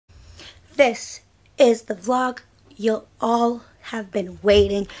this is the vlog you'll all have been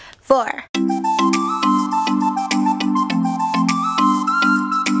waiting for.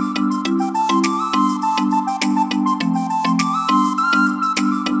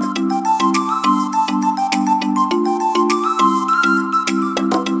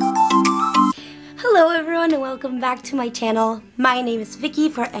 Hello everyone and welcome back to my channel. My name is Vicky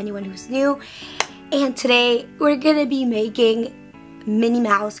for anyone who's new, and today we're gonna be making Minnie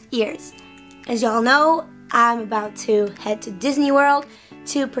Mouse ears. As y'all know, I'm about to head to Disney World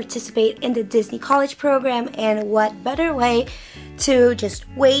to participate in the Disney College program, and what better way to just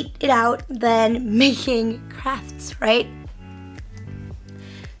wait it out than making crafts, right?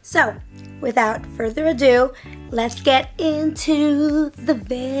 So, without further ado, let's get into the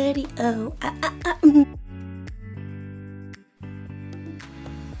video.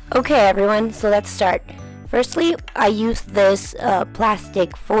 Okay everyone, so let's start. Firstly, I used this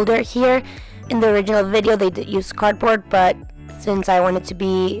plastic folder here. In the original video they did use cardboard, but since I wanted to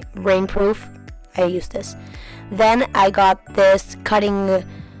be rainproof, I used this. Then I got this cutting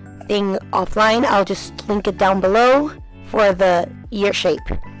thing offline. I'll just link it down below for the ear shape.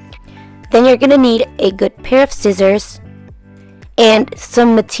 Then you're gonna need a good pair of scissors and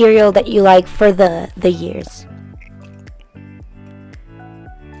some material that you like for the ears.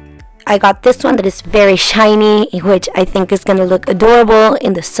 I got this one that is very shiny, which I think is gonna look adorable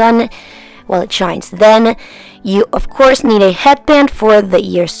in the sun while it shines. Then you of course need a headband for the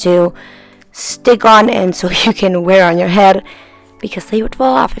ears to stick on and so you can wear on your head, because they would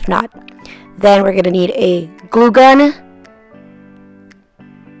fall off if not. Then we're gonna need a glue gun,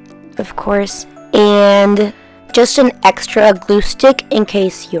 of course, and just an extra glue stick in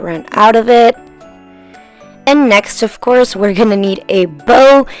case you run out of it. And next, of course, we're gonna need a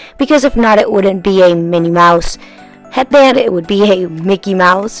bow, because if not, it wouldn't be a Minnie Mouse headband, it would be a Mickey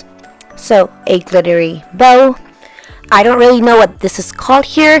Mouse. So, a glittery bow. I don't really know what this is called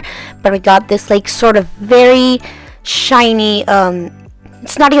here, but I got this like sort of very shiny,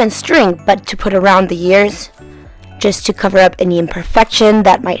 it's not even string, but to put around the ears, just to cover up any imperfection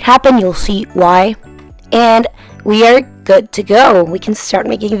that might happen. You'll see why. And we are good to go. We can start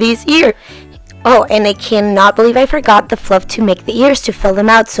making these ears. Oh, and I cannot believe I forgot the fluff to make the ears, to fill them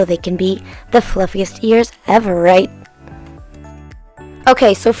out so they can be the fluffiest ears ever, right?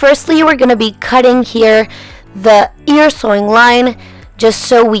 Okay, so firstly we're going to be cutting here the ear sewing line, just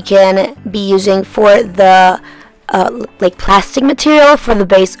so we can be using for the like plastic material for the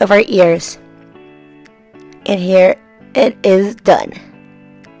base of our ears. And here it is done.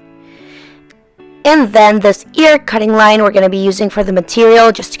 And then this ear cutting line we're going to be using for the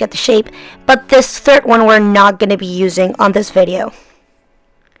material just to get the shape, but this third one we're not going to be using on this video.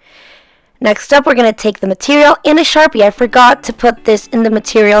 Next up, we're going to take the material and a Sharpie. I forgot to put this in the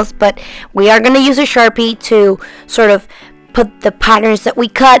materials, but we are going to use a Sharpie to sort of put the patterns that we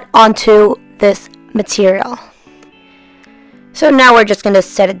cut onto this material. So now we're just going to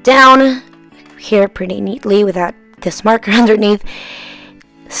set it down here pretty neatly without this marker underneath,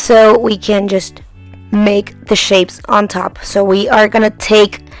 so we can just make the shapes on top. So we are going to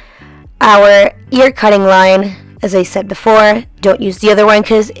take our ear cutting line. As I said before, don't use the other one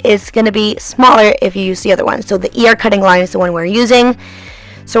because it's going to be smaller if you use the other one. So the ear cutting line is the one we're using.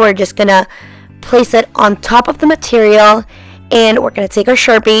 So we're just going to place it on top of the material, and we're going to take our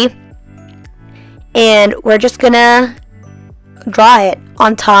Sharpie and we're just going to draw it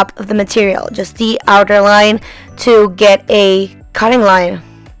on top of the material, just the outer line, to get a cutting line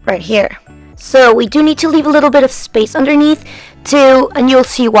right here. So we do need to leave a little bit of space underneath too, and you'll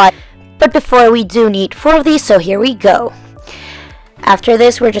see why. But before, we do need 4 of these, so here we go. After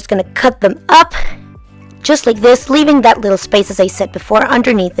this, we're just going to cut them up just like this, leaving that little space, as I said before,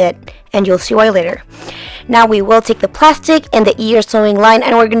 underneath it, and you'll see why later. Now we will take the plastic and the ear sewing line,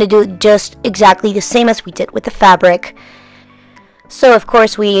 and we're going to do just exactly the same as we did with the fabric. So of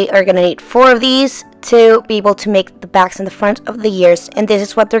course we are going to need 4 of these to be able to make the backs and the front of the ears, and this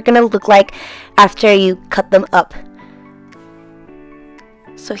is what they're going to look like after you cut them up.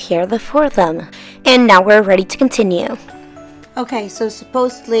 So here are the 4 of them, and now we're ready to continue. Okay, so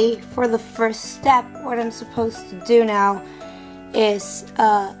supposedly for the first step, what I'm supposed to do now is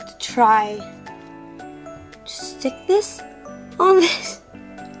to try to stick this on this.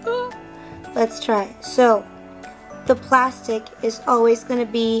 Let's try. So the plastic is always going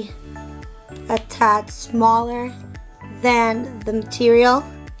to be a tad smaller than the material,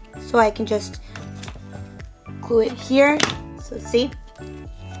 so I can just glue it here. So see,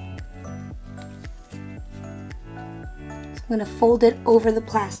 I'm going to fold it over the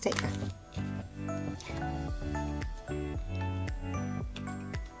plastic.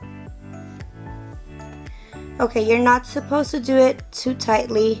 Okay, you're not supposed to do it too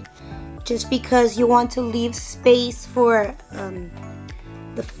tightly, just because you want to leave space for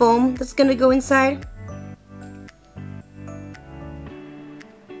the foam that's gonna go inside.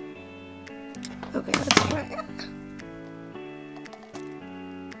 Okay, let's try it.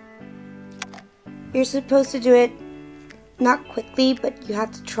 You're supposed to do it not quickly, but you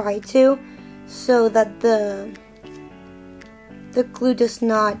have to try to, so that the glue does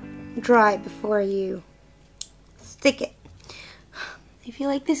not dry before you stick it. I feel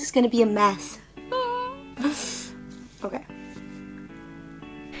like this is gonna be a mess. Okay.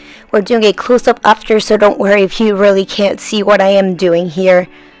 We're doing a close-up after, so don't worry if you really can't see what I am doing here.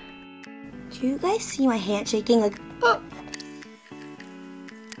 Do you guys see my hand shaking? Like, oh.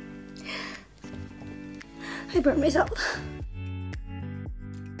 I burned myself.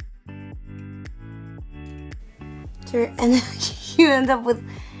 And then you end up with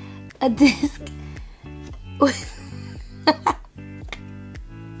a disc.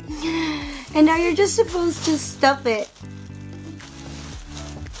 And now you're just supposed to stuff it.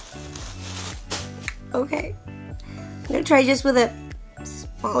 Okay. I'm gonna try just with a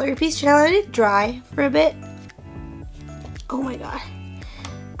smaller piece. Should I let it dry for a bit? Oh my god.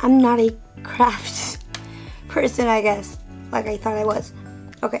 I'm not a craft person, I guess, like I thought I was.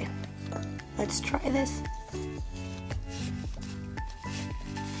 Okay, let's try this.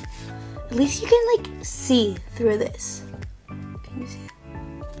 At least you can like see through this. Can you see it?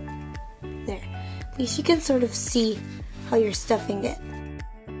 There. At least you can sort of see how you're stuffing it.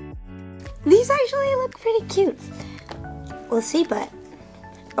 These actually look pretty cute. We'll see, but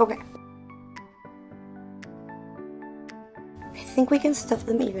okay. I think we can stuff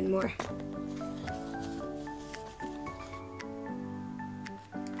them even more.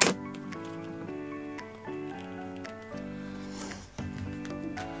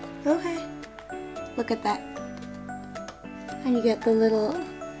 Okay, look at that. And you get the little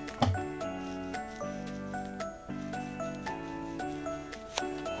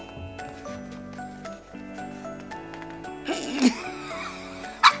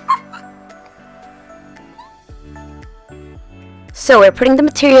So we're putting the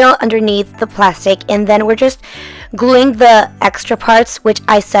material underneath the plastic, and then we're just gluing the extra parts, which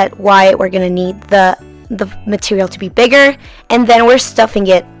I said why we're gonna need the material to be bigger, and then we're stuffing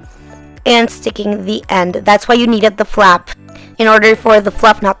it and sticking the end. That's why you needed the flap, in order for the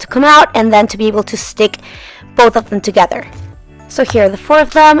fluff not to come out and then to be able to stick both of them together. So here are the 4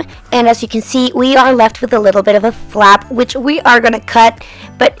 of them, and as you can see, we are left with a little bit of a flap, which we are gonna cut,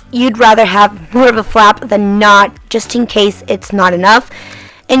 but you'd rather have more of a flap than not, just in case it's not enough,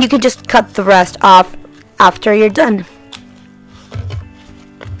 and you can just cut the rest off after you're done.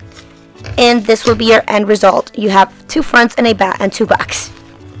 And this will be your end result. You have 2 fronts and a back and 2 backs.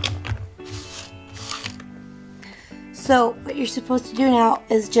 So what you're supposed to do now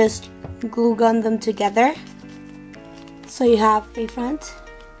is just glue gun them together. So you have a front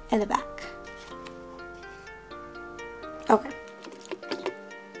and a back. Okay.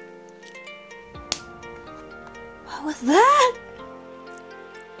 What was that?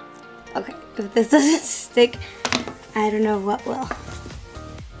 Okay, if this doesn't stick, I don't know what will.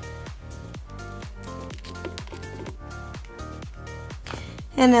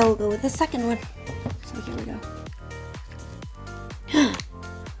 And then we'll go with the second one. So here we go.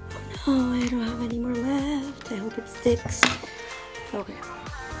 Oh, I don't have any more left. I hope it sticks. Okay.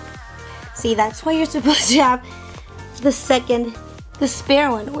 See, that's why you're supposed to have the spare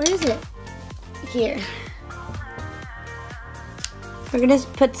one. Where is it? Here. We're gonna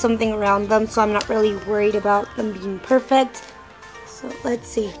put something around them, so I'm not really worried about them being perfect. So let's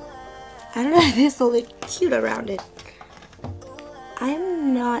see. I don't know if this will look cute around it.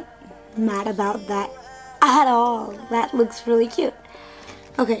 I'm not mad about that at all. That looks really cute.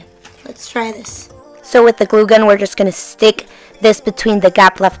 Okay, let's try this. So with the glue gun, we're just gonna stick this between the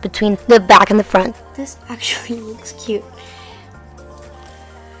gap left between the back and the front. This actually looks cute.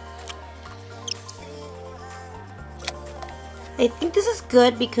 I think this is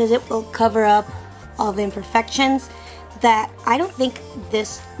good because it will cover up all the imperfections that I don't think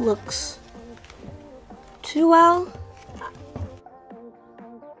this looks too well.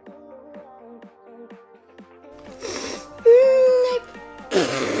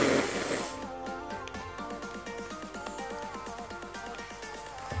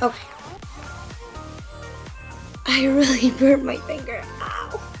 Okay. I really burnt my finger.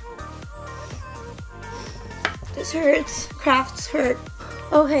 Ow. This hurts. Crafts hurt.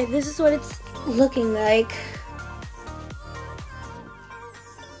 Okay, this is what it's looking like.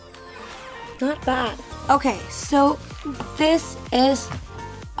 Not bad. Okay, so this is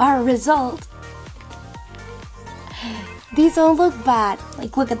our result. These don't look bad.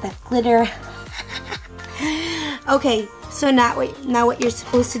 Like, look at that glitter. Okay, so now what you're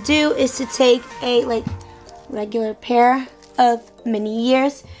supposed to do is to take a like regular pair of Minnie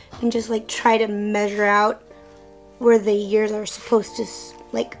ears and just like try to measure out where the ears are supposed to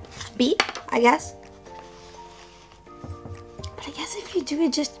like be, I guess. But I guess if you do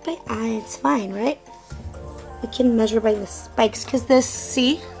it just by eye, it's fine, right? We can measure by the spikes, because this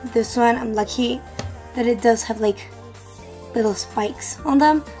one, I'm lucky that it does have like little spikes on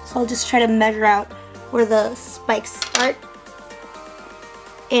them. So I'll just try to measure out where the spikes start.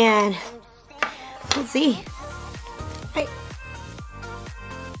 And let's see. Right.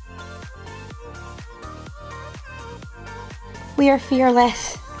 We are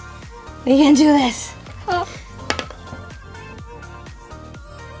fearless. We can do this. Oh.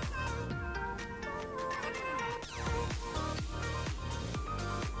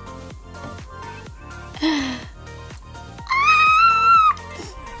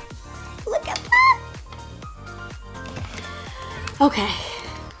 Look at that. Okay,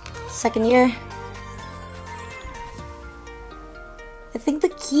 second ear. I think the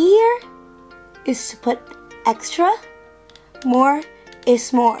key here is to put extra. More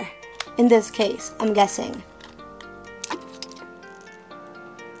is more in this case, I'm guessing.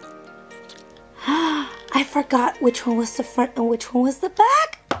 I forgot which one was the front and which one was the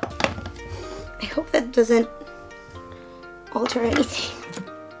back. I hope that doesn't alter anything.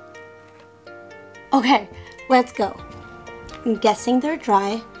 Okay, let's go. I'm guessing they're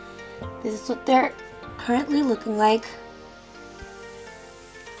dry. This is what they're currently looking like.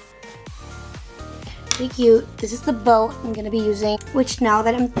 Pretty cute. This is the bow I'm gonna be using, which now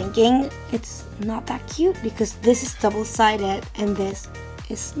that I'm thinking, it's not that cute because this is double-sided and this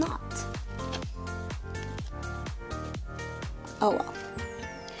is not. Oh well.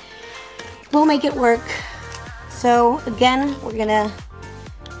 We'll make it work. So again, we're gonna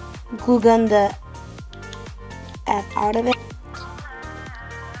glue gun the F out of it.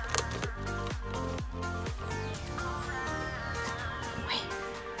 Wait.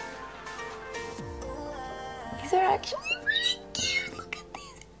 These are actually really cute. Look at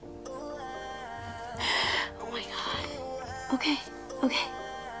these. Oh my god. Okay, okay.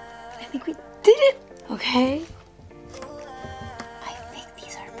 I think we did it. Okay. I think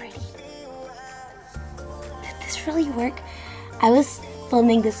these are pretty. Did this really work? I was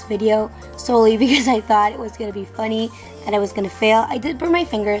filming this video solely because I thought it was gonna be funny and I was gonna fail. I did burn my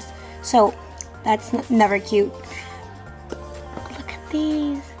fingers, so that's never cute. Look at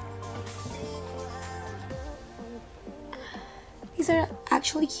these. These are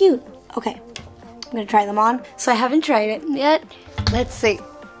actually cute. Okay, I'm gonna try them on. So I haven't tried it yet. Let's see.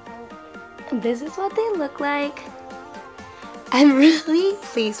 This is what they look like. I'm really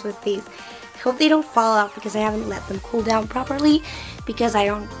pleased with these. I hope they don't fall off because I haven't let them cool down properly because I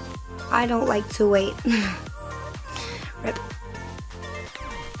don't like to wait. Rip.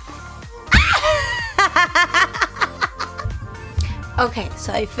 Okay,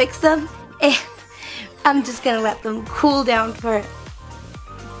 so I fixed them and I'm just gonna let them cool down for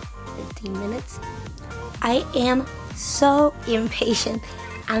 15 minutes. I am so impatient.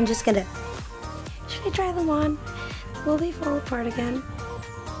 I'm just gonna, should I try them on? Will they fall apart again?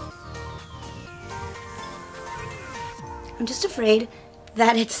 I'm just afraid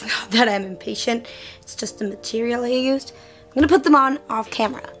that it's not that I'm impatient. It's just the material I used. I'm gonna put them on off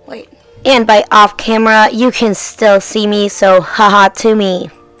camera. Wait. And by off camera, you can still see me, so haha to me.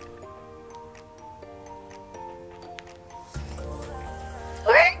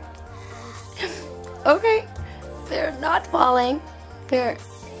 Okay. They're not falling. They're...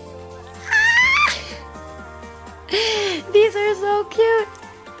 These are so cute.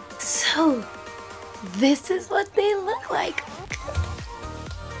 So, this is what they look like.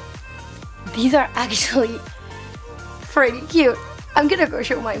 These are actually pretty cute. I'm gonna go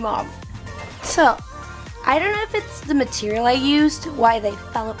show my mom. So, I don't know if it's the material I used, why they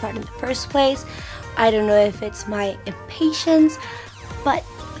fell apart in the first place. I don't know if it's my impatience, but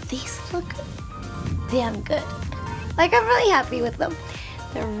these look damn good. Like, I'm really happy with them.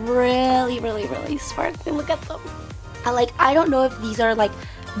 They're really, really, really sparkly. Look at them. I don't know if these are like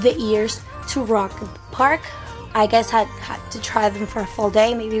the ears to rock in the park. I guess I had to try them for a full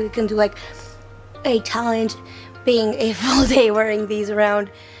day. Maybe we can do like a challenge being a full day wearing these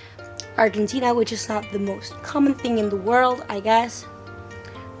around Argentina, which is not the most common thing in the world, I guess.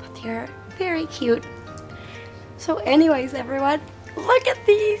 But they're very cute. So anyways, everyone, look at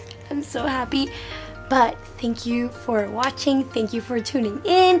these. I'm so happy. But thank you for watching. Thank you for tuning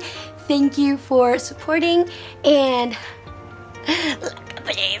in. Thank you for supporting. And look at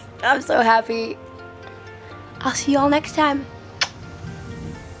these. I'm so happy. I'll see you all next time.